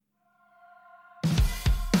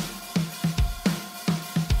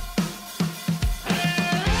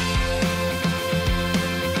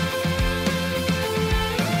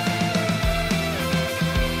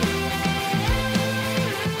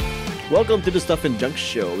Welcome to the Stuff and Junk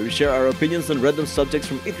Show, where we share our opinions on random subjects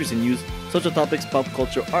from interesting news, social topics, pop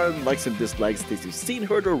culture, our likes and dislikes, things we've seen,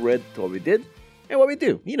 heard, or read, to what we did, and what we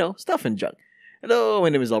do. You know, stuff and junk. Hello, my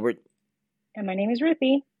name is Albert. And my name is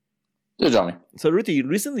Ruthie. Yeah, Johnny. So, Ruthie,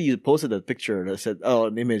 recently you posted a picture that said,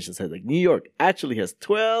 an image that said, like, New York actually has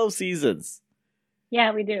 12 seasons.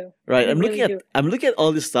 Yeah, we do. Right. We I'm looking at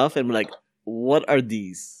all this stuff and I'm like, what are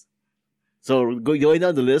these? So going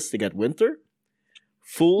down the list, they got winter,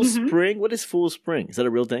 full spring. What is full spring? Is that a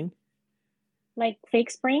real thing? Like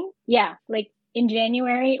fake spring? Yeah. Like in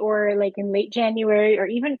January or like in late January or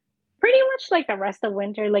even pretty much like the rest of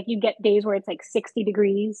winter. Like you get days where it's like 60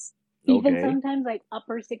 degrees, even Okay. sometimes like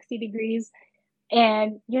upper 60 degrees.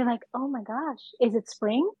 And you're like, oh my gosh, is it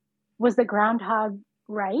spring? Was the groundhog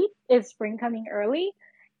right? Is spring coming early?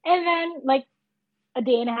 And then like a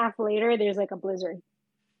day and a half later, there's like a blizzard.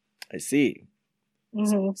 I see.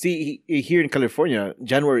 Mm-hmm. See, here in California,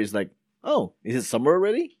 January is like, oh, is it summer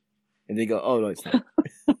already? And they go, oh, no, it's not.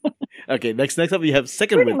 Okay, next up we have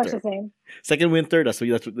second Pretty winter. much the same. Second winter, that's what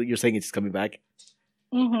you're saying, it's coming back?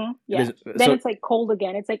 Mm-hmm. Yeah. Then Then it's like cold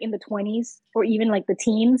again. It's like in the 20s or even like the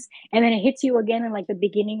teens. And then it hits you again in like the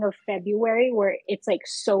beginning of February where it's like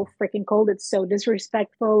so freaking cold. It's so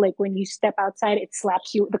disrespectful. Like when you step outside,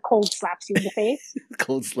 the cold slaps you in the face.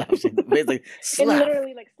 Cold slaps you in the face, like, It slap.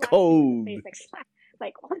 literally like slaps you in the face. Like, slap.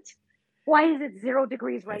 Like, what? Why is it 0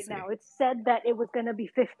 degrees right now? It said that it was going to be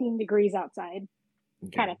 15 degrees outside.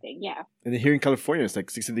 Okay. Kind of thing. Yeah. And then here in California, it's like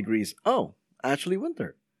 60 degrees. Oh, actually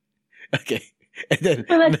winter. Okay. And then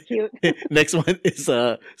Oh, that's cute. next one is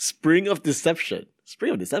Spring of Deception.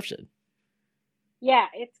 Spring of Deception. Yeah,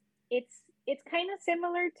 it's kind of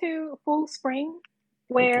similar to full spring,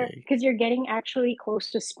 where Okay. because you're getting actually close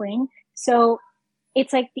to spring, so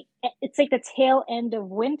it's like the tail end of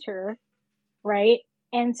winter, right?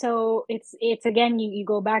 And so it's again you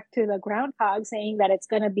go back to the groundhog saying that it's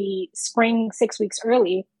gonna be spring 6 weeks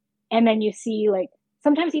early, and then you see like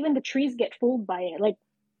sometimes even the trees get fooled by it, like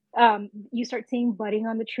you start seeing budding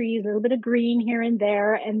on the trees, a little bit of green here and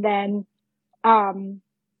there, and then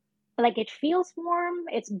like it feels warm,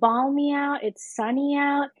 it's balmy out, it's sunny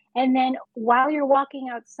out, and then while you're walking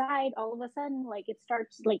outside, all of a sudden like it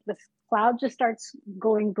starts like the cloud just starts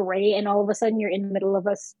going gray, and all of a sudden you're in the middle of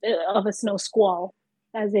a snow squall,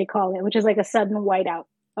 as they call it, which is like a sudden whiteout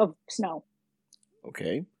of snow.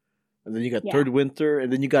 Okay. And then you got Yeah. third winter,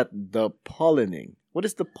 and then you got the pollening. What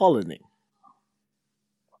is the pollening?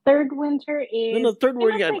 Third winter is No, third pretty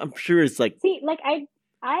winter, much like, I'm sure it's like, see, like I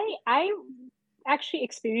actually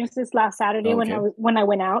experienced this last Saturday Okay. when I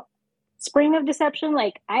went out. Spring of Deception,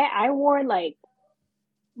 like I wore like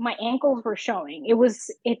my ankles were showing.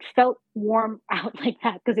 It felt warm out like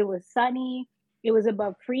that because it was sunny. It was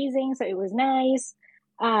above freezing, so it was nice.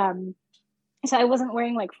 So I wasn't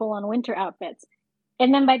wearing like full on winter outfits.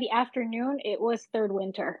 And then by the afternoon, it was third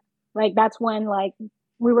winter. Like that's when like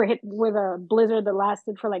we were hit with a blizzard that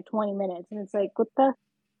lasted for like 20 minutes, and it's like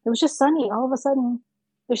it was just sunny. All of a sudden,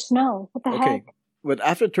 there's snow. What the okay. heck? But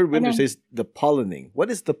after third winter then- says the pollening.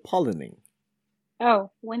 What is the pollening?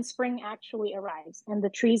 Oh, when spring actually arrives and the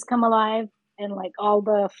trees come alive and like all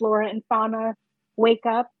the flora and fauna wake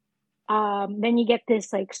up, then you get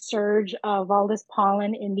this like surge of all this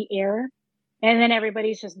pollen in the air, and then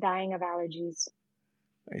everybody's just dying of allergies.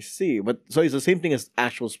 I see. But so it's the same thing as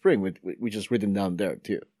actual spring, which is written down there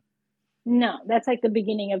too. No, that's like the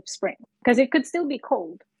beginning of spring because it could still be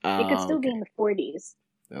cold. It could still be Okay. in the 40s.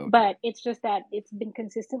 Okay. But it's just that it's been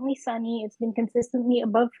consistently sunny. It's been consistently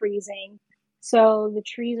above freezing. So the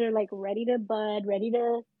trees are like ready to bud, ready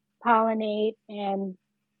to pollinate, and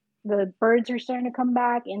the birds are starting to come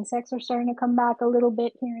back. Insects are starting to come back a little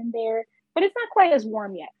bit here and there, but it's not quite as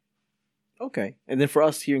warm yet. Okay. And then for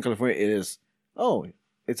us here in California,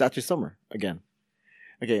 it's actually summer again.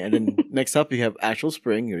 Okay. And then next up, you have actual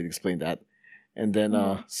spring. You already explained that. And then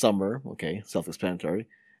Mhm. summer. Okay. Self-explanatory.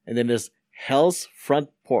 And then there's Hell's Front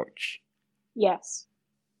Porch. Yes.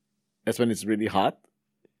 That's when it's really hot.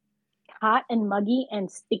 Hot and muggy and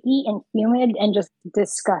sticky and humid and just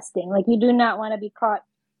disgusting. Like you do not want to be caught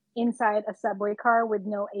inside a subway car with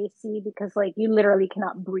no AC because like you literally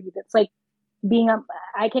cannot breathe. It's like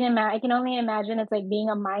I can only imagine it's like being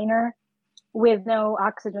a miner with no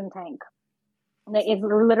oxygen tank. Like it's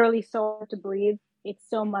literally so hard to breathe. It's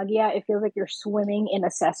so muggy out. It feels like you're swimming in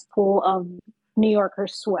a cesspool of New Yorker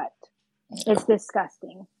sweat. It's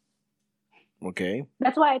disgusting. Okay.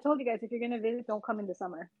 That's why I told you guys if you're gonna visit, don't come in the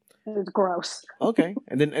summer. It's gross. Okay.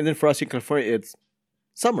 And then for us in California, it's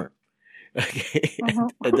summer. Okay. Mhm.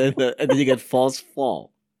 And then you get Falls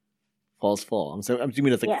Fall. I'm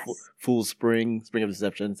assuming that's like Yes. full spring of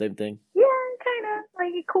Deception, same thing. Yeah, kind of.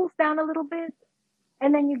 Like it cools down a little bit.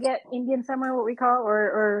 And then you get Indian summer, what we call,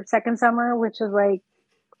 or second summer, which is like,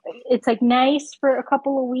 it's like nice for a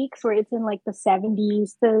couple of weeks where it's in like the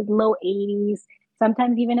 70s to low 80s.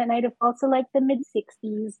 Sometimes even at night it falls to like the mid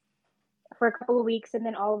 60s for a couple of weeks. And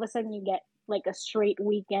then all of a sudden you get like a straight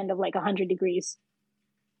weekend of like 100 degrees.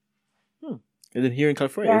 And then here in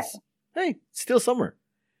California, it's, hey, it's still summer.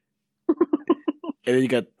 And then you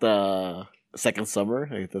got the second summer.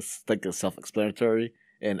 Like that's like a self-explanatory.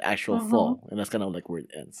 And actual fall. And that's kind of like where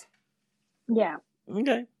it ends. Yeah.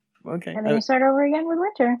 Okay. And then you start over again with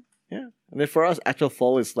winter. Yeah. And then for us, actual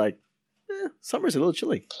fall is like, summer's a little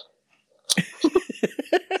chilly.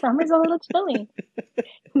 Summer's a little chilly.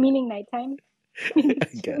 Meaning nighttime. I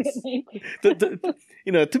guess.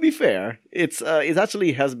 To be fair, it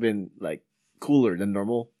actually has been like cooler than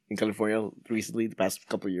normal in California recently, the past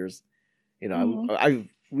couple of years.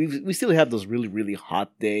 We still have those really, really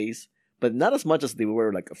hot days. But not as much as they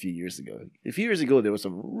were like a few years ago. A few years ago, there were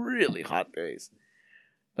some really hot days,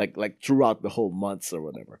 like throughout the whole months or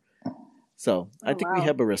whatever. So I think we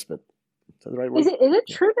have a respite. Is that the right word? Is it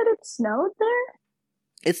true that it snowed there?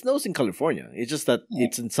 It snows in California. It's just that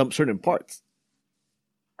it's in some certain parts.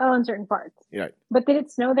 Oh, in certain parts. Yeah. But did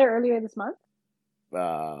it snow there earlier this month?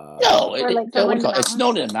 No, it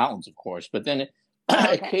snowed in the mountains, of course. But then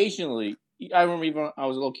occasionally, I remember even when I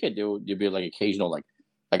was a little kid, there'd be like occasional like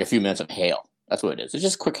a few minutes of hail. That's what it is. It's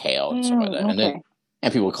just quick hail and stuff like that. Okay.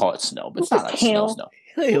 And people would call it snow, but it's not like hail. snow.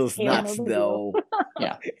 Hail's not snow.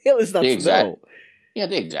 Yeah. Hail is not snow. Yeah,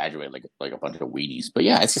 they exaggerate like a bunch of weenies, but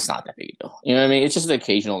yeah, it's just not that big a deal. You know what I mean? It's just an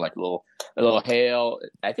occasional like a little hail.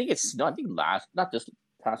 I think it's snow. I think not this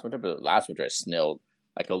past winter, but last winter it snowed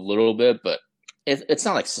like a little bit, but it's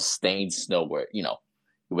not like sustained snow where you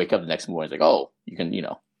wake up the next morning, it's like, oh, you can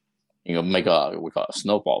make what we call a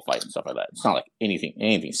snowball fight and stuff like that. It's not like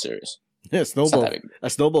anything serious. Yeah, a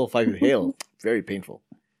snowball fight with hail, very painful.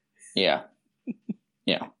 Yeah,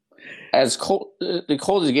 yeah. As cold, the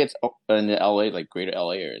coldest it gets in LA, like greater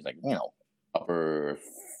LA area, is like upper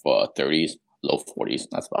 30s, low 40s.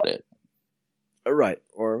 That's about it. Right,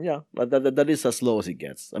 or that is as low as it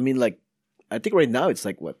gets. I mean, like, I think right now it's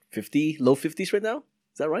like what 50, low 50s right now.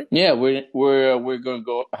 Is that right? Yeah, we're gonna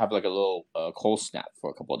go have like a little cold snap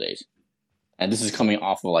for a couple of days, and this is coming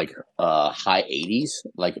off of like high 80s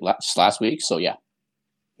like last week. So yeah.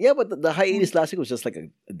 Yeah, but the high 80s last week was just like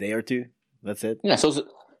a day or two. That's it. Yeah, so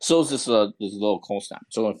is this little cold snap.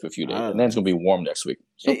 It's only for a few days, and then it's gonna be warm next week.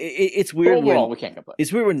 So it's weird. Overall, we can't complain.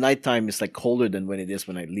 It's weird when nighttime is like colder than when it is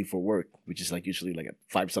when I leave for work, which is like usually like at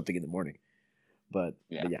 5 something in the morning. But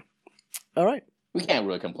yeah. All right. We can't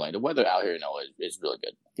really complain. The weather out here in LA is really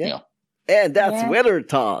good. Yeah. And that's weather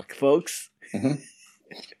talk, folks. Mm-hmm.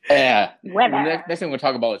 Yeah. Weather. Next thing we're going to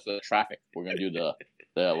talk about is the traffic. We're going to do the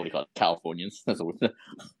what do you call it? Californians. That's what the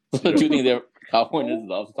two things that Californians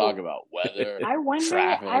love to talk about. Weather,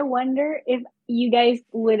 traffic. I wonder if you guys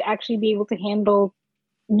would actually be able to handle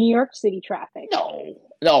New York City traffic. No.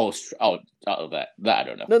 That I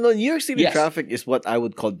don't know. No, New York City traffic is what I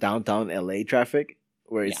would call downtown LA traffic,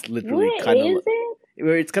 where it's literally kind of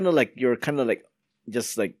where it's kind of like you're kind of like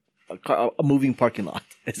just like a moving parking lot,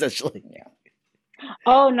 essentially. Yeah.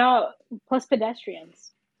 Oh no! Plus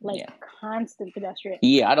pedestrians, constant pedestrians.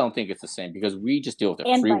 Yeah, I don't think it's the same because we just deal with the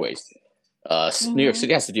freeways. New York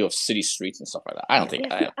City has to deal with city streets and stuff like that. I don't think.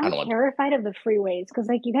 I'm terrified of the freeways because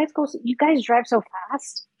you guys drive so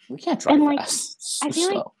fast. We can't drive fast. I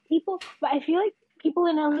feel like people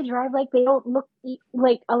in LA drive like they don't look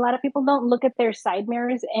like a lot of people don't look at their side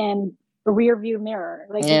mirrors and rear view mirror.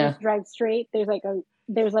 Like they just drive straight.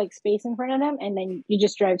 There's space in front of them, and then you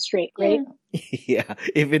just drive straight, right? Yeah.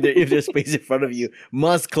 If there's space in front of you,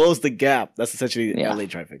 must close the gap. That's essentially LA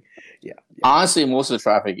traffic. Yeah. Honestly, most of the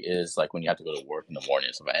traffic is like when you have to go to work in the morning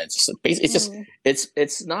and stuff. And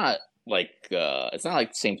it's not like it's not like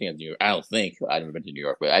the same thing as New York. I don't think I've never been to New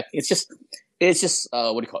York, but it's just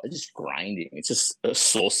what do you call it? It's just grinding. It's just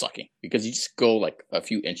soul sucking because you just go like a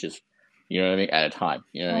few inches, you know what I mean, at a time.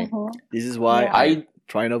 You know what I mean? This is why I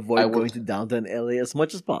try and avoid going to downtown LA as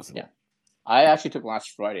much as possible. Yeah, I actually took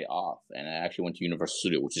last Friday off, and I actually went to Universal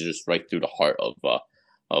Studios, which is just right through the heart of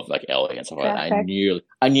like LA and stuff like that.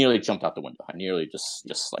 I nearly jumped out the window. I nearly just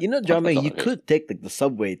like John May, you could take like the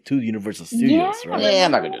subway to Universal Studios, right? Yeah,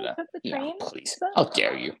 I'm not gonna do that. Took the train. Please, how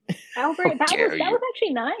dare you, Albert? That was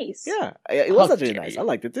actually nice. Yeah, it was actually nice. I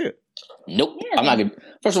liked it too. Nope, I'm not gonna.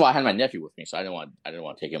 First of all, I had my nephew with me, so I didn't want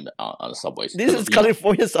to take him on the subways. This is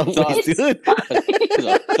California subways, dude.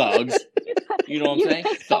 Thugs. You know what I'm saying?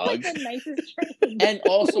 Thugs. And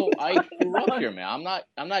also, I grew up here, man.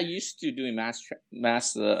 I'm not used to doing mass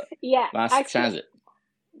transit.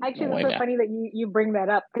 Actually, No it's way, so man. funny that you bring that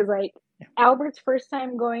up because like Albert's first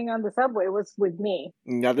time going on the subway was with me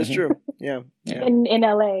Yeah, that's Mhm. true. Yeah, Yeah. in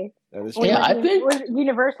LA. that is We true. Yeah, went I've been- was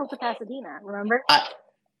Universal to Pasadena. Remember?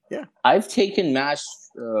 I've taken mass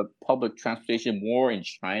public transportation more in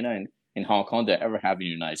China and in Hong Kong than I ever have in the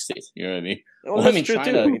United States. You know what I mean? Well, When that's I'm in true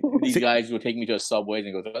China, too. these See- guys will take me to a subway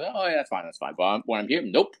and go, "Oh yeah, that's fine." But when I'm here,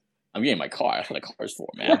 nope. I'm getting my car. That's what the car's for,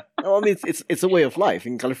 man. No, I mean it's a way of life.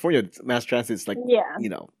 In California, mass transit is like Yeah.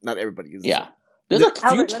 not everybody uses Yeah. it. There's a few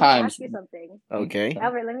Albert, let me times. ask you something. Okay.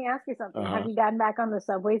 Albert, let me ask you something. Uh-huh. Have you gotten back on the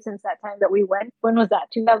subway since that time that we went? When was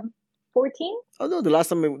that? 2014? Oh no, the last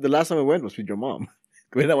time I went was with your mom.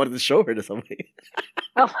 When I wanted to show her the subway.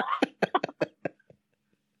 Oh,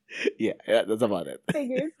 yeah, that's about it.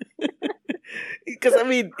 figures. Because I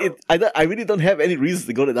mean, I really don't have any reason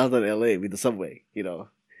to go to downtown LA with the subway.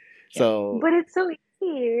 So But it's so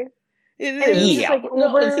easy. it And it's is. just like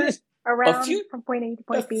Uber the thing is, around few- from point A to a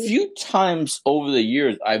point B. few times over the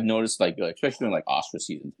years, I've noticed, like, especially in like Oscar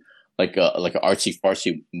season, like an artsy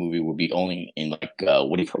fartsy movie would be only in like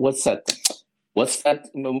what's that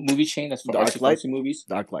movie chain that's for The artsy ArcLight? fartsy movies?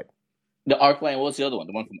 Darklight. The ArcLight. What's the other one?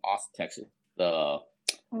 The one from Austin, Texas. The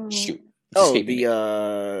Mm. shoot. It's Oh, escaping me.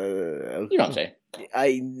 the You know what I'm saying?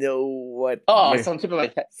 I know what. Oh, it's on the tip of my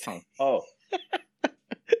head. Oh,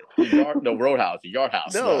 the Roadhouse, the Yard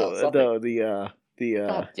House. No, something. the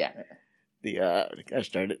God damn it! gosh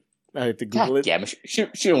darn it! I have to God Google it. damn it!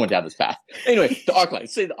 She went down this path. Anyway, the ArcLight.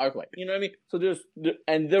 Say the ArcLight. You know what I mean? So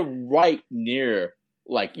they're right near,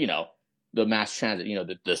 like, the mass transit.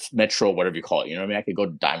 The metro, whatever you call it. You know what I mean? I could go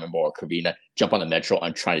to Diamond Bar or Covina, jump on the metro.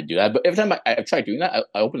 I'm trying to do that, but every time I try doing that,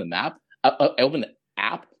 I open the map. I open the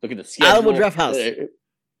app. Look at the schedule. Alamo Draft House. Hey,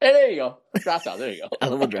 there you go. Draft House. There you go.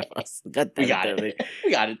 Alamo Draft House. God damn We got damn it.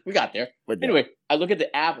 We got it. We got there. But yeah. Anyway, I look at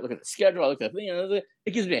the app, I look at the schedule, I look at the thing,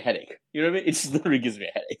 it gives me a headache. You know what I mean? It just literally gives me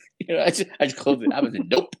a headache. I just close the app and say,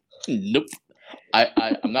 nope.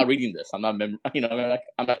 I'm not reading this. I'm not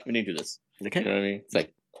I'm not committing to this. Okay. You know what I mean? It's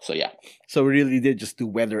like, so yeah. So we really did just do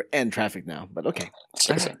weather and traffic now, but okay.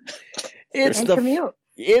 Seriously. It's And the commute.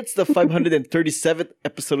 It's the 537th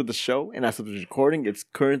episode of the show, and as of this recording, it's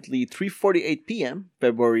currently 3:48 p.m.,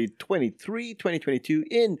 February 23, 2022,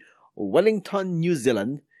 in Wellington, New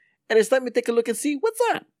Zealand. And it's time to take a look and see what's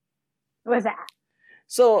up. What's that?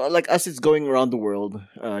 So, like us, it's going around the world,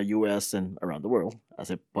 U.S. and around the world.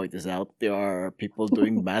 As I point this out, there are people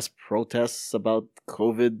doing mass protests about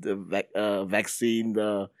COVID vaccine,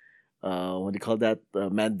 what do you call that?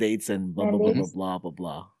 Mandates and blah, blah, blah, Mandates. blah, blah,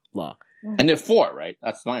 blah, blah. And they're for, right?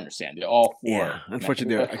 That's my understanding. They're all for Yeah,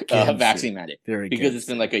 unfortunately, they're against vaccine it. mandate. They're Because against it's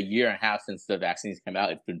been it. like a year and a half since the vaccines came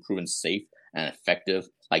out. It's been proven safe and effective,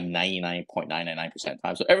 like 99.999% of the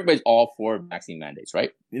time. So everybody's all for vaccine mandates,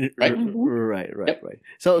 right? Right? Right, Yep. right.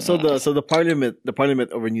 So the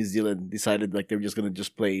parliament over New Zealand decided like they were just gonna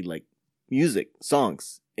just play like music,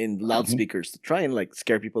 songs in loudspeakers to try and like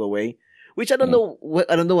scare people away. Which I don't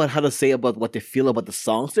know how to say about what they feel about the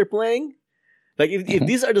songs they're playing. Like if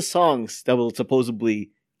these are the songs that will supposedly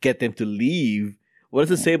get them to leave, what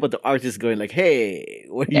does it say about the artist going like, "Hey,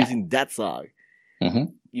 we're Yeah. using that song"?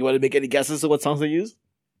 Mhm. You want to make any guesses of what songs they use?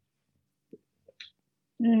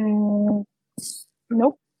 Nope.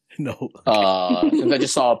 No, Since I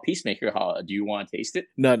just saw Peacemaker, do you want to taste it?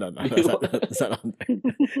 no. That's not on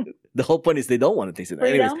there. The whole point is they don't want to taste it.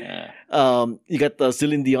 Anyways, Freedom? Yeah. you got the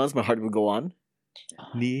Celine Dion's "My Heart Will Go On."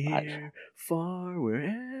 I- Near, far,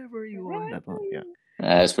 wherever you are. That one, yeah.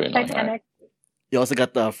 That's pretty annoying. Titanic. You also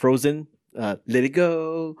got the Frozen. Let it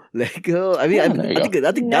go, let it go. I mean, Oh, I there you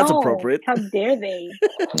think that's No, appropriate. How dare they?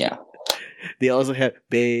 Yeah. They also have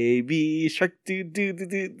Baby Shark do do do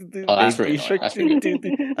do do do. Oh, that's Baby pretty Shark annoying. do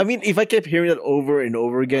do do. I mean, if I kept hearing that over and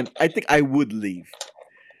over again, I think I would leave.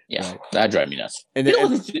 Yeah. Right. That drives me nuts. And You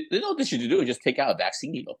then, know what they should do? Just take out a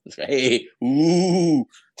vaccine needle. Just go, hey, ooh,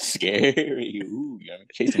 scary, ooh, you know,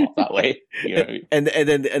 chase them off that way. You know, and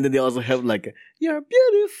then they also have like "You're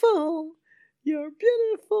beautiful, you're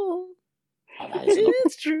beautiful, oh, that is annoying.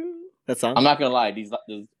 it's true." That song. I'm not gonna lie. These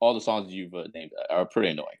all the songs you've named are pretty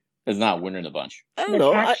annoying. It's not winner in the bunch. I don't But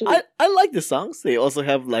know. actually- I like the songs. They also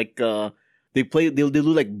have like they'll do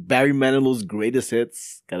like Barry Manilow's greatest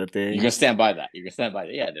hits kind of thing. You're gonna stand by that.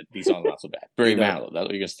 Yeah, these songs are not so bad. Very You know. Manilow. That's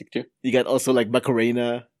what you're gonna stick to. You got also like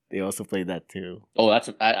Macarena. They also play that too. Oh, that's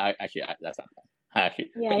that's not bad.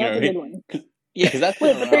 Actually, Yeah, you know that's a what I good mean? one. Yeah, because that's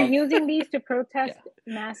Wait, been but they're around- using these to protest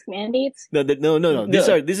mask mandates? No. No, This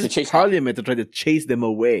to is chase Parliament to try to chase them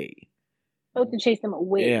away. Oh, to chase them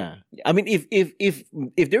away. Yeah. Yeah. I mean,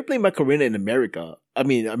 if they're playing Macarena in America, I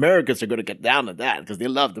mean, Americans are gonna get down on that because they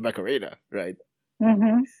love the Macarena, right?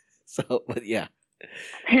 Mm-hmm. So, but yeah.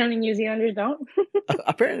 Apparently, New Zealanders don't.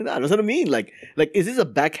 Apparently not. That's what I mean. Like, is this a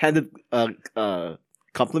backhanded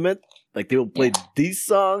compliment? Like they will play these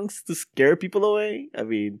songs to scare people away? I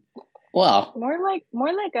mean, Well, more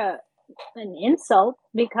like an insult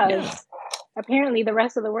because apparently the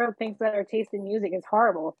rest of the world thinks that our taste in music is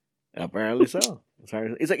horrible. apparently so.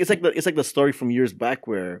 It's like the story from years back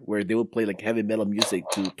where they would play like heavy metal music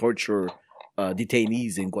to torture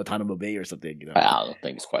detainees in Guantanamo Bay or something. You know. I don't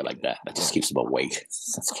think it's quite like that. That just keeps them awake.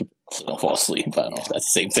 Let's keep so don't fall asleep. I don't know if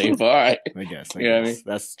that's the same thing, but all right. I guess. You know what I mean?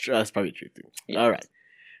 That's probably true too. Yeah. All right.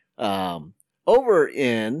 Over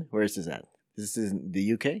in where is this at? This is in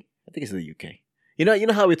the UK. I think it's in the UK. You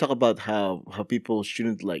know how we talk about how people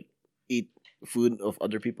shouldn't like eat food of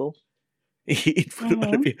other people, eat food of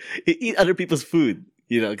other people, eat other people's food.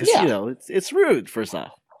 You know, because you know it's rude. First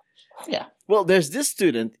off, Yeah. well, there's this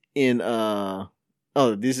student in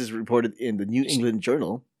this is reported in the New England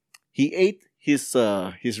Journal. He ate his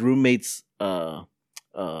roommate's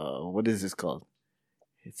what is this called?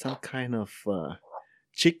 It's some kind of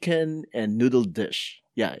chicken and noodle dish.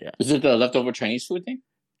 Yeah. Is it the leftover Chinese food thing?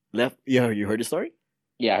 Yeah, you heard the story?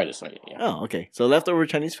 Yeah, I heard this story. Yeah. Oh, okay. So leftover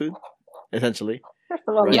Chinese food, essentially. First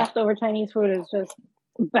of all, Right. leftover Chinese food is just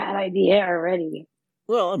a bad idea already.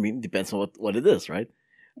 Well, I mean, depends on what it is, right?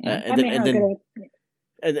 Yeah.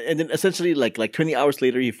 And then essentially, like 20 hours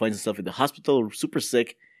later, he finds himself in the hospital, super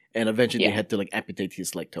sick, and eventually they had to like amputate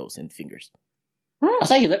his like toes and fingers.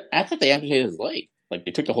 I thought they amputated his leg. Like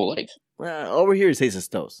they took the whole leg. Over here, it says his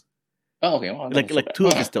toes, Oh, okay. Well, like two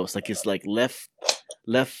of his toes, like his like left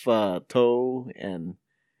toe and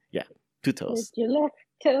two toes. Put your left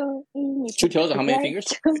toe in your 2 toes and how many right fingers?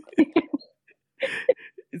 toe.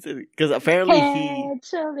 Because apparently Head,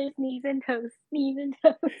 shoulders, knees, and toes. Knees and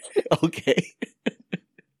toes. okay.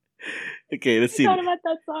 Okay, let's see. Thought about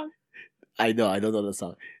that song. I don't know the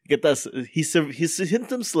song. Get this. His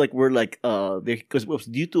symptoms like were like because it was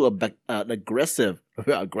due to an aggressive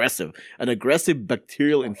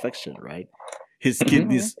bacterial infection, right? His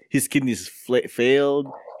kidneys failed.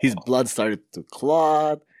 His blood started to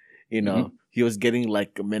clot. You know, he was getting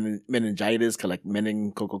like meningitis, like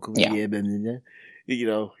meningococcus. You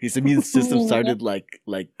know, his immune system started like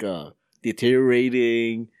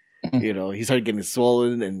deteriorating. You know, he started getting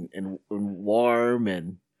swollen and warm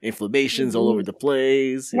and inflammations all over the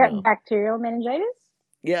place. You know. Bacterial meningitis?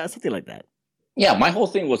 Yeah, something like that. Yeah, my whole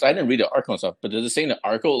thing was I didn't read the article and stuff, but does it say in the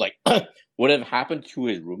article like what have happened to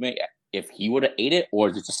his roommate if he would have ate it, or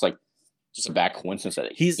is it just a bad coincidence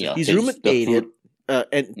that his roommate ate it,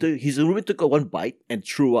 and his roommate took one bite and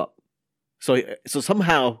threw up. So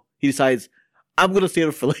somehow he decides, I'm gonna save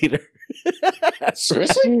it for later.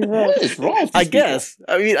 Seriously? What is wrong with these I guess.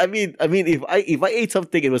 I mean, if I ate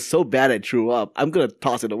something and it was so bad I threw up, I'm gonna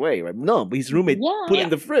toss it away, right? No, but his roommate put it in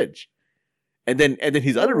the fridge, and then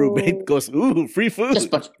his other roommate goes, "Ooh, free food!" It's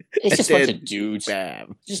just a bunch of dudes.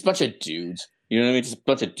 Bam. Just a bunch of dudes. You know what I mean? Just a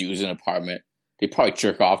bunch of dudes in an apartment. They probably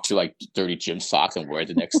jerk off to like dirty gym socks and wear it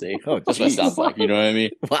the next day. Oh, That's what it sounds like. You know what I mean?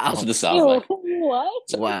 Wow. That's what this sounds like. What?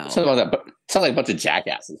 Wow. Sounds about that. But sounds like a bunch of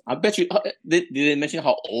jackasses. I bet you. Did they mention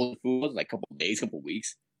how old the food was? Like a couple of days, couple of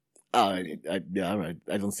weeks. Oh, yeah, all right.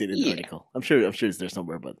 I don't see it in the article. I'm sure it's there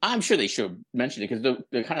somewhere, but I'm sure they should mention it because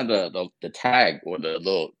the kind of the tag or the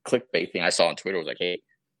little clickbait thing I saw on Twitter was like, "Hey,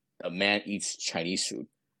 a man eats Chinese food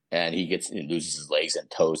and he loses his legs and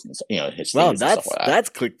toes and his fingers and stuff like that." That's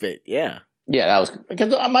clickbait. Yeah. Yeah, that was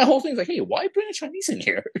because my whole thing's like, hey, why bring a Chinese in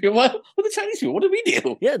here? What the Chinese people? What did we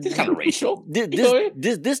do? Yeah, this is kind of racial. This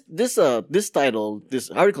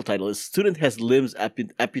article title is "Student has limbs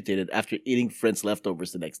amputated after eating friends'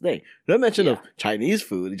 leftovers the next day." No mention of Chinese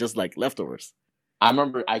food, just like leftovers. I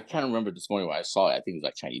can't remember this morning when I saw it. I think it was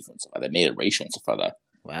like Chinese food and stuff like that. They made it racial and stuff like that.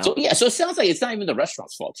 Wow. So yeah, so it sounds like it's not even the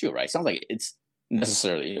restaurant's fault too, right? It sounds like it's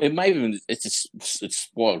necessarily. It might even it's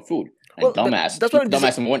spoiled food. And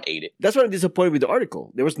dumbass one ate it. That's why I'm disappointed with the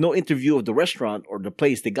article. There was no interview of the restaurant or the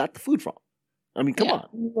place they got the food from. I mean, come on.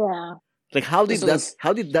 Yeah. Like, how did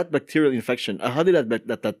that bacterial infection? How did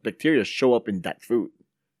that bacteria show up in that food?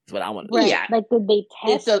 That's what I want to know. Right. Yeah. Like, did they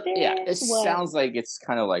test it? Yeah, it sounds like it's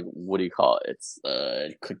kind of like, what do you call it? It's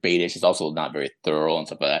clickbaitish. It's also not very thorough and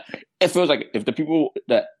stuff like that. It feels like if the people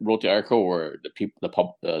that wrote the article or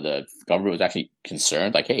the government was actually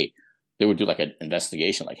concerned, like, hey, they would do like an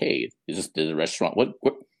investigation, like, hey, is the restaurant what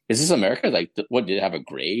is this America? Like, what did it have a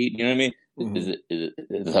grade? You know what I mean? Mm-hmm. Is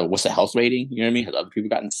it what's the health rating? You know what I mean? Has other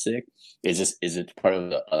people gotten sick? Is it part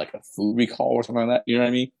of like a food recall or something like that? You know what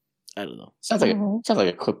I mean? I don't know. Sounds like a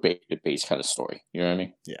clickbait based kind of story. You know what I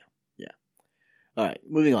mean? Yeah. All right,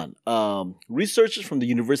 moving on. Researchers from the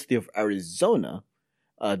University of Arizona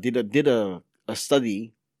did a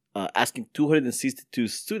study asking 262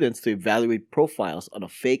 students to evaluate profiles on a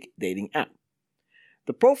fake dating app.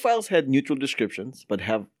 The profiles had neutral descriptions, but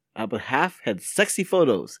half had sexy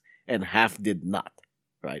photos and half did not.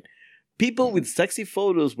 Right? People with sexy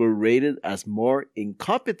photos were rated as more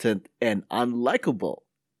incompetent and unlikable.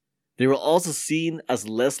 They were also seen as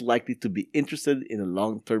less likely to be interested in a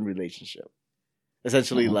long-term relationship.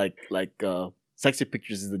 Essentially, sexy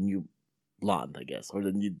pictures is the new blonde, I guess, or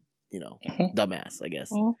the new, dumbass, I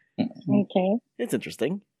guess. Okay. It's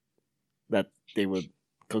interesting that they would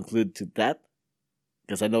conclude to that.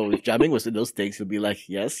 Because I know if Jamming was in those things, he'll be like,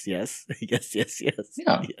 yes, yes, yes, yes, yes.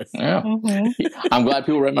 Yeah. Yes. Yeah. I'm glad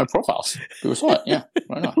people read my profiles. People saw it. Yeah.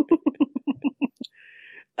 Why not?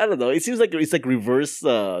 I don't know. It seems like it's like reverse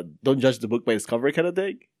don't judge the book by its cover kind of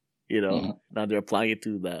thing. Now they're applying it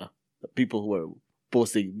to the people who are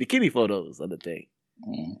posting bikini photos on the thing.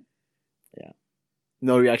 Yeah.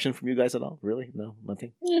 No reaction from you guys at all? Really? No?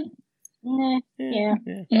 Nothing? Yeah.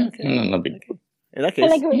 Okay. No big. Okay. In that I case,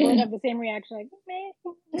 like it when we have the same reaction, like, meh.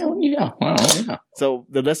 Yeah. Wow. Yeah. so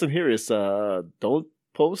the lesson here is don't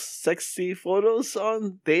post sexy photos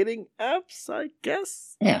on dating apps, I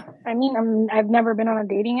guess. Yeah. I mean, I've never been on a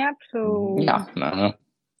dating app, so Yeah. No.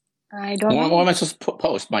 I don't know. What am I supposed to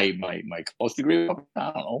post? My college degree? I don't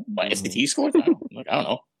know. My SAT scores? I don't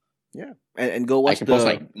know. Yeah. And go watch I can post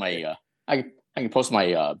I can post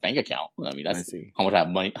my bank account. I mean, that's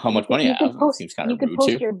how much money I have. It seems kind of rude too. You could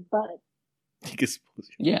post your butt.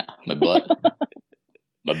 Yeah, my butt.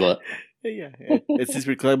 My butt. Yeah. It's just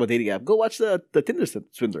reclaim about dating app. Go watch the Tinder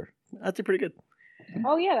Swindler. That's pretty good.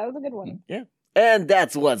 Oh yeah, that was a good one. Yeah. And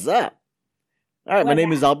that's what's up. All right, my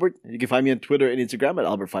name is Albert. You can find me on Twitter and Instagram at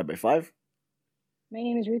Albert5x5. My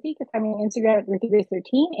name is Ruthie. You can find me on Instagram at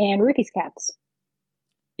RuthieGrace13 and Ruthie's Cats.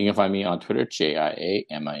 You can find me on Twitter,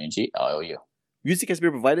 JIAMINGLLU. Music has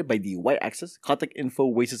been provided by the Y Axis. Contact info,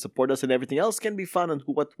 ways to support us, and everything else can be found on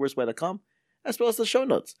whowhatwhereswhy.com, as well as the show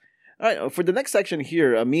notes. All right, for the next section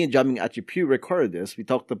here, me and Jamming actually pre-recorded this. We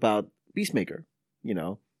talked about Peacemaker,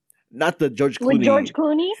 not the George Clooney. With George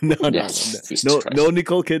Clooney? No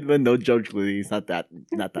Nicole Kidman, no George Clooney. It's not that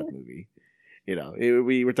movie.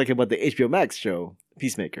 We were talking about the HBO Max show,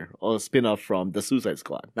 Peacemaker, or a spin-off from The Suicide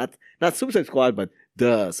Squad. Not Suicide Squad, but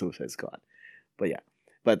The Suicide Squad. But yeah.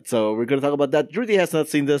 So we're going to talk about that. Ruthie has not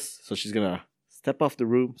seen this, so she's going to step off the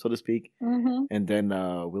room, so to speak. Mm-hmm. And then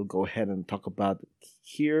we'll go ahead and talk about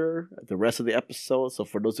here the rest of the episode. So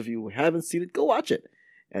for those of you who haven't seen it, go watch it.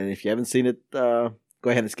 And if you haven't seen it, go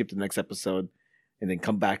ahead and skip to the next episode and then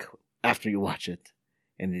come back after you watch it.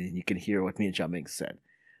 And then you can hear what me and Jamming said.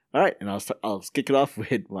 All right, and I'll kick it off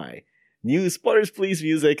with my new Spoilers Please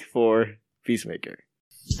music for Peacemaker.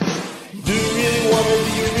 Do you really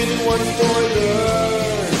want spoilers?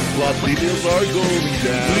 Plot details are going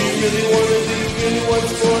down. Do you really want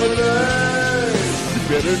spoilers? You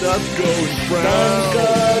better not go and frown. Time's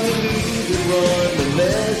got to lose and run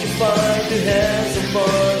unless you find to have some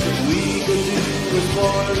fun. But we go do a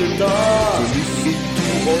spoiler talk. So listen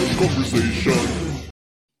to our conversation.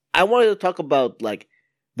 I wanted to talk about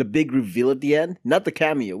the big reveal at the end, not the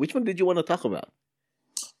cameo. Which one did you want to talk about?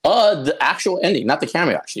 The actual ending, not the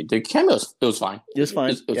cameo. Actually, the cameo it was fine. It was fine.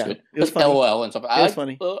 It was good. It was funny. LOL and stuff. It was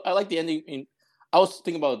funny. I like the ending. I was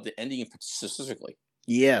thinking about the ending specifically.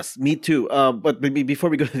 Yes, me too. But before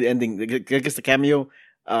we go to the ending, I guess the cameo.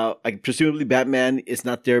 Presumably Batman is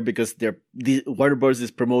not there because Warner Bros. Is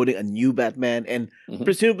promoting a new Batman, and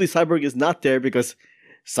presumably Cyborg is not there because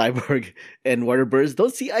Cyborg and Warner Bros.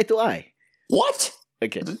 Don't see eye to eye. What?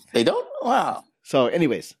 Okay, they don't. Wow. So,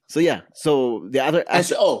 anyways, so the other.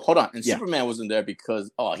 Hold on. And Superman wasn't there because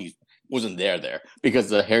he wasn't there because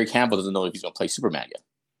Harry Cavill doesn't know if he's going to play Superman yet.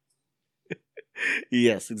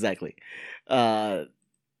 Yes, exactly. And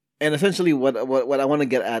essentially, what I want to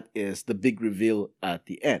get at is the big reveal at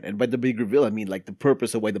the end, and by the big reveal, I mean the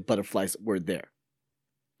purpose of why the butterflies were there.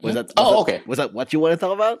 Okay. Was that what you want to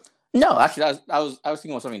talk about? No, actually, I was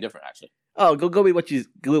thinking of something different. Actually. Oh, go with what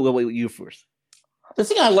you first. The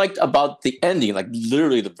thing I liked about the ending,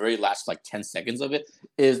 literally the very last 10 seconds of it,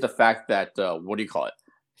 is the fact that what do you call it?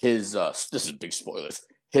 His this is big spoilers.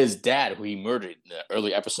 His dad, who he murdered in the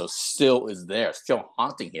early episodes, still is there, still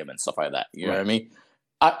haunting him and stuff like that. You know what I mean?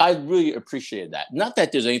 I really appreciated that. Not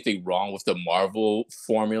that there's anything wrong with the Marvel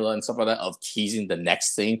formula and stuff like that of teasing the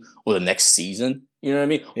next thing or the next season. You know what I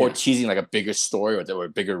mean? Yeah. Or teasing a bigger story or a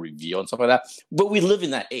bigger reveal and stuff like that. But we live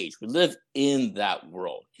in that age. We live in that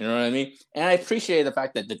world. You know what I mean? And I appreciate the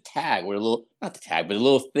fact that the tag, not the tag, but the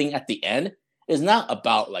little thing at the end is not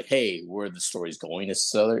about hey, where the story's going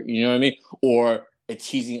necessarily. You know what I mean? Or a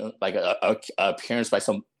teasing a appearance by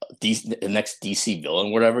some the next DC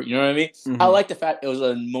villain, whatever. You know what I mean? Mhm. I like the fact it was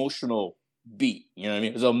an emotional beat. You know what I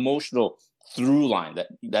mean? It was an emotional through line that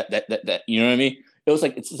you know what I mean? It was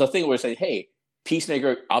like it's a thing where it's like, hey,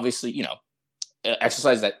 Peacemaker obviously,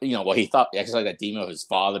 exercised that, well, he thought exercised that demon of his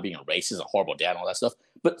father being a racist, a horrible dad, and all that stuff.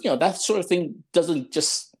 But that sort of thing doesn't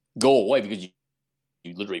just go away because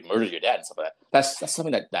you literally murdered your dad and stuff like that. That's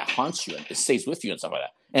something that haunts you and it stays with you and stuff like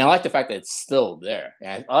that. And I like the fact that it's still there.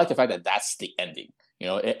 And I like the fact that that's the ending.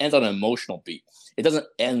 It ends on an emotional beat. It doesn't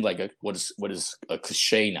end like what is a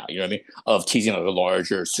cliche now. You know what I mean? Of teasing like a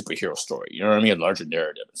larger superhero story. You know what I mean? A larger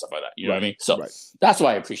narrative and stuff like that. You know what I mean? So that's what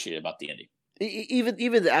I appreciate about the ending.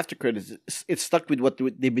 Even the after credits, it's stuck with what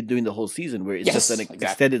they've been doing the whole season, where it's just an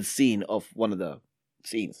extended scene of one of the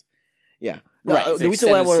scenes. Yeah, right. The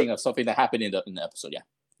reason why I want of something that happened in the episode. Yeah,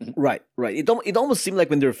 right. It almost seemed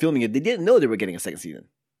like when they were filming it, they didn't know they were getting a second season.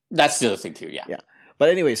 That's the other thing too. Yeah. But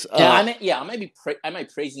anyways, I might be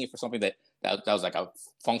praising it for something that was like a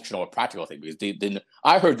functional or practical thing because they didn't.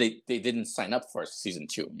 I heard they didn't sign up for season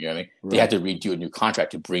 2. You know what I mean? Right. They had to redo a new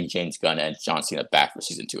contract to bring James Gunn and John Cena back for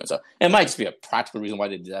season 2, and so it might just be a practical reason why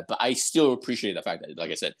they did that. But I still appreciate the fact that, like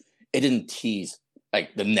I said, it didn't tease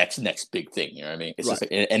like the next big thing. You know what I mean? It's just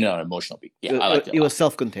like, it ended on an emotional beat. Yeah, I liked it. It was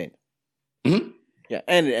self-contained. Mm-hmm. Yeah,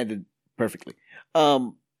 and it ended perfectly.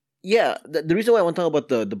 Yeah, the reason why I want to talk about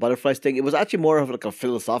the butterflies thing, it was actually more of like a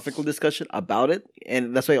philosophical discussion about it,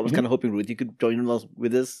 and that's why I was kind of hoping Ruth you could join us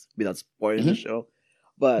with this without spoiling the show.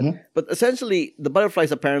 But essentially, the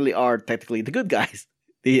butterflies apparently are technically the good guys.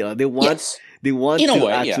 They want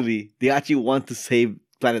they actually want to save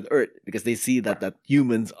planet Earth because they see that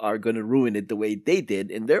humans are going to ruin it the way they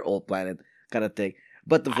did in their old planet, kind of thing.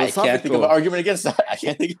 But the philosophical, I can't think of an argument against that. I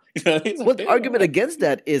can't think. What argument against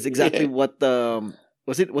that is exactly what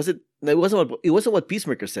it wasn't what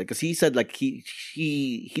Peacemaker said, because he said like he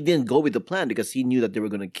didn't go with the plan because he knew that they were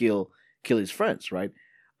going to kill his friends, right?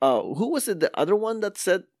 Who was it? The other one that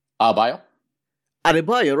said Adebayo,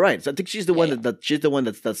 right? So I think she's the one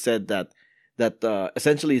that said that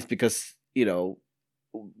essentially it's because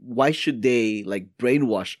why should they like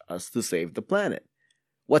brainwash us to save the planet?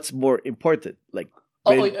 What's more important, like?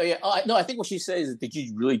 No, I think what she says is, did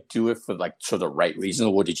you really do it for the right reason,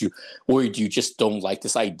 or did you just don't like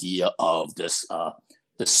this idea of this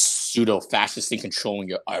pseudo-fascist thing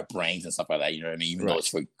controlling our brains and stuff like that? You know what I mean? Even though it's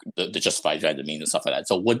for the justified trying to mean and stuff like that.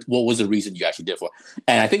 So what was the reason you actually did it for?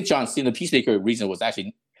 And I think John Cena, the Peacemaker reason was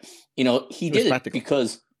actually, he did it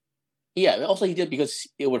because. Yeah, also he did because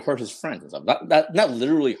it would hurt his friends and stuff. Not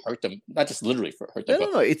literally hurt them, not just literally hurt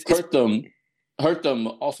them, hurt them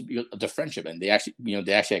also because of the friendship, and they actually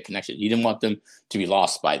had a connection. He didn't want them to be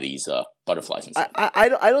lost by these butterflies and stuff. I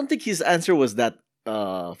don't think his answer was that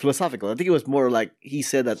philosophical. I think it was more like he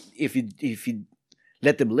said that if you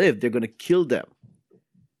let them live, they're going to kill them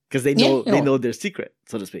because they know their secret,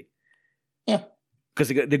 so to speak. Yeah. Because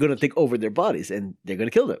they're going to take over their bodies and they're going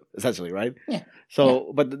to kill them, essentially, right? Yeah.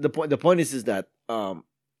 So, but the point is that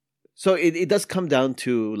so it does come down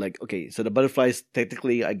to like, okay, so the butterflies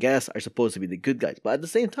technically, I guess, are supposed to be the good guys, but at the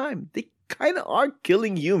same time, they kind of are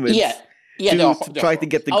killing humans. Yeah. To try to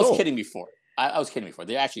get the goal. I was kidding before. I was kidding before.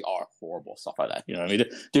 They actually are horrible stuff like that. You know what I mean?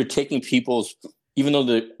 They're taking people's, even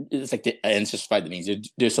though it's like and it's justified. That means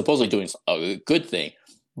they're supposedly doing a good thing,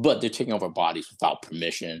 but they're taking over bodies without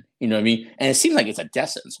permission. You know what I mean? And it seems like it's a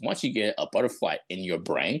death sentence. Once you get a butterfly in your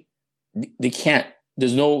brain, they can't.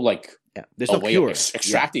 There's no like. Yeah, there's no way cure. Of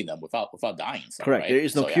extracting them without dying. Stuff, correct. Right? There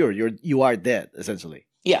is no cure. You are dead, essentially.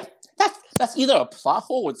 Yeah. That's either a plot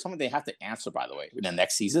hole or something they have to answer, by the way, in the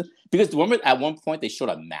next season. Because remember at one point they showed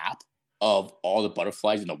a map of all the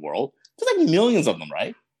butterflies in the world. There's like millions of them,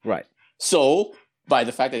 right? Right. So by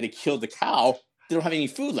the fact that they killed the cow, they don't have any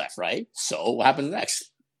food left, right? So what happens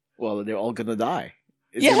next? Well, they're all gonna die.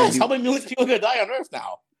 Yes, how many millions of people are gonna die on Earth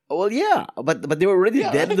now? Well, yeah, but they were already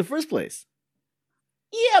dead in the first place.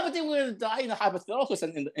 Yeah, but they were going to die in the hypothetical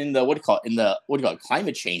sense, in the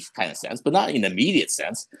climate change kind of sense, but not in the immediate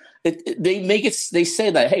sense. They say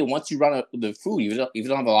that, hey, once you run out of the food, if you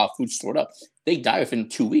don't have a lot of food stored up, they die within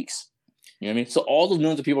 2 weeks. You know what I mean? So all those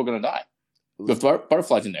millions of people are going to die with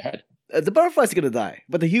butterflies in their head. The butterflies are going to die,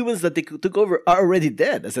 but the humans that they took over are already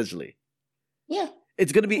dead, essentially. Yeah,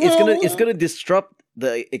 it's going to be it's going to disrupt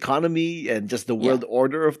the economy and just the world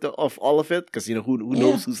order of all of it, because who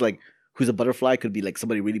knows who's a butterfly, could be like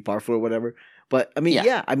somebody really powerful or whatever. But I mean,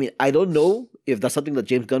 I don't know if that's something that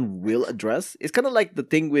James Gunn will address. It's kind of like the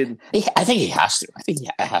thing with. I think he has to.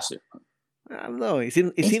 I don't know. He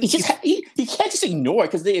can't just ignore it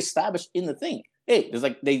because they established in the thing. Hey, there's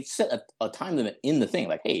they set a time limit in the thing.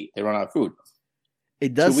 Like, hey, they run out of food.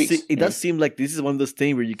 It does. It does seem like this is one of those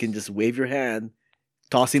things where you can just wave your hand,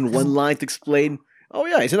 toss in one line to explain. Oh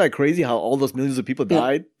yeah, isn't that crazy how all those millions of people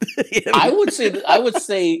died? You know? I would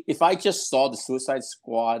say if I just saw the Suicide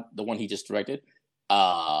Squad, the one he just directed,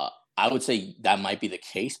 I would say that might be the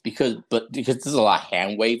case because there's a lot of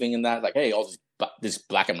hand waving in that, like, hey, all this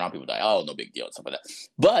black and brown people die, oh, no big deal, and stuff like that.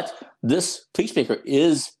 But this Peacemaker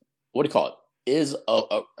is, what do you call it? Is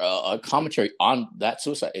a commentary on that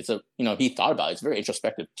suicide. It's he thought about it. It's very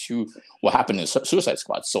introspective to what happened in Suicide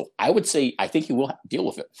Squad. So I would say I think he will deal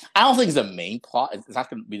with it. I don't think it's the main plot. It's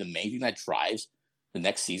not going to be the main thing that drives the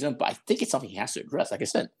next season, but I think it's something he has to address. Like I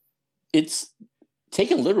said, it's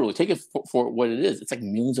taken literally. Take it for what it is. It's like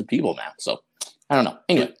millions of people now. So I don't know.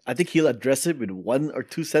 Anyway, I think he'll address it with 1 or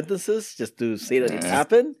 2 sentences just to say that it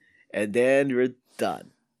happened, and then you're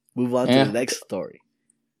done. Move on to the next story.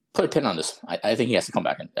 Put a pin on this. I think he has to come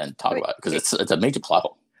back and talk about it because it's a major plot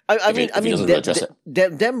hole. I mean,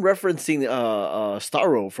 them referencing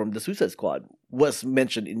Starro from the Suicide Squad was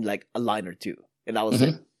mentioned in like a line or two, and that was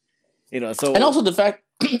it. So and also the fact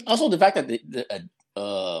that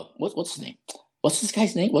what's his name? What's this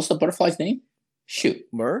guy's name? What's the butterfly's name? Shoot,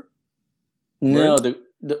 Mur? No, the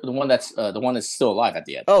one that's still alive at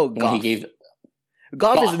the end. Oh, Goff. He gave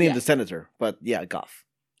Goff is the name of the senator, but yeah, Goff.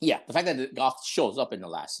 Yeah, the fact that Goff shows up in the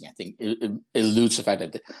last scene, I think it eludes the fact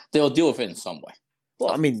that they'll deal with it in some way.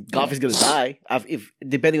 Well, I mean, Goff is gonna die if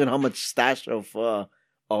depending on how much stash of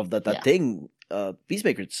that thing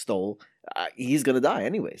Peacemaker stole, he's gonna die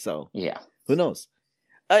anyway. So yeah, who knows?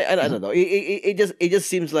 I don't know. It just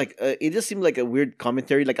seems like seemed like a weird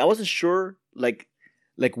commentary. Like I wasn't sure like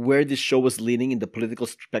where this show was leaning in the political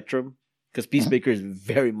spectrum because Peacemaker is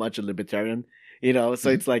very much a libertarian, So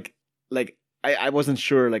it's like I wasn't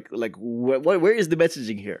sure where is the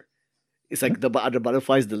messaging here? It's like the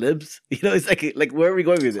butterflies, the libs. It's like where are we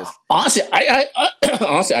going with this? Honestly,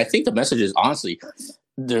 I think the message is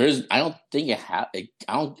there is. I don't think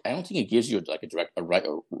it gives you like a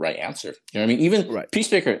right answer. You know what I mean? Even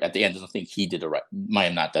Peacemaker at the end doesn't think he did might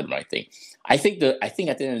have not done the right thing. I think at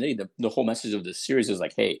the end of the day, the whole message of the series is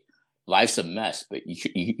like, hey, life's a mess, but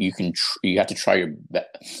you have to try your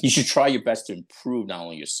best. You should try your best to improve not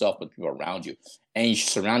only yourself but people around you, and you should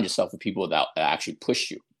surround yourself with people that actually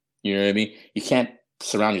push you. You know what I mean? You can't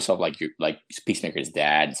surround yourself like Peacemaker's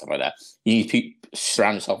dad and stuff like that. You need to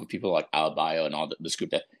surround yourself with people like Albayo and all this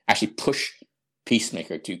group that actually push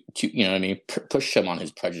Peacemaker to you know what I mean? Push him on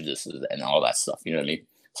his prejudices and all that stuff. You know what I mean?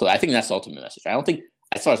 So I think that's the ultimate message. I don't think,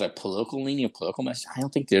 as far as like political leaning or political message, I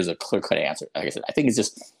don't think there's a clear cut answer. Like I said, I think it's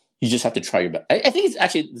just you just have to try your best. I think it's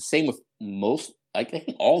actually the same with most. I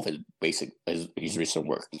think all of his recent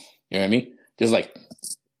work. You know what I mean? There's like,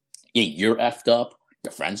 yeah, you're effed up.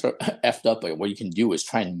 Your friends are effed up, but what you can do is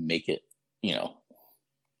try and make it, you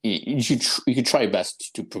can try your best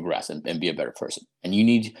to progress and be a better person. And you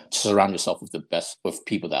need to surround yourself with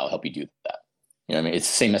people that will help you do that. You know what I mean? It's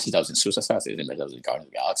the same message that was in Suicide Squad, it's the same message that was in Guardians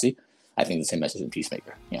of the Galaxy. I think the same message in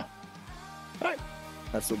Peacemaker. Yeah. All right.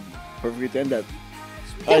 That's a perfect way to end that.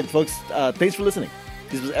 All right, folks. Thanks for listening.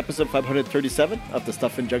 This was episode 537 of the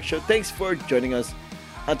Stuff and Junk Show. Thanks for joining us.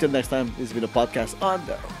 Until next time, this has been a podcast on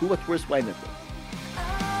the Who What Where's Why Network.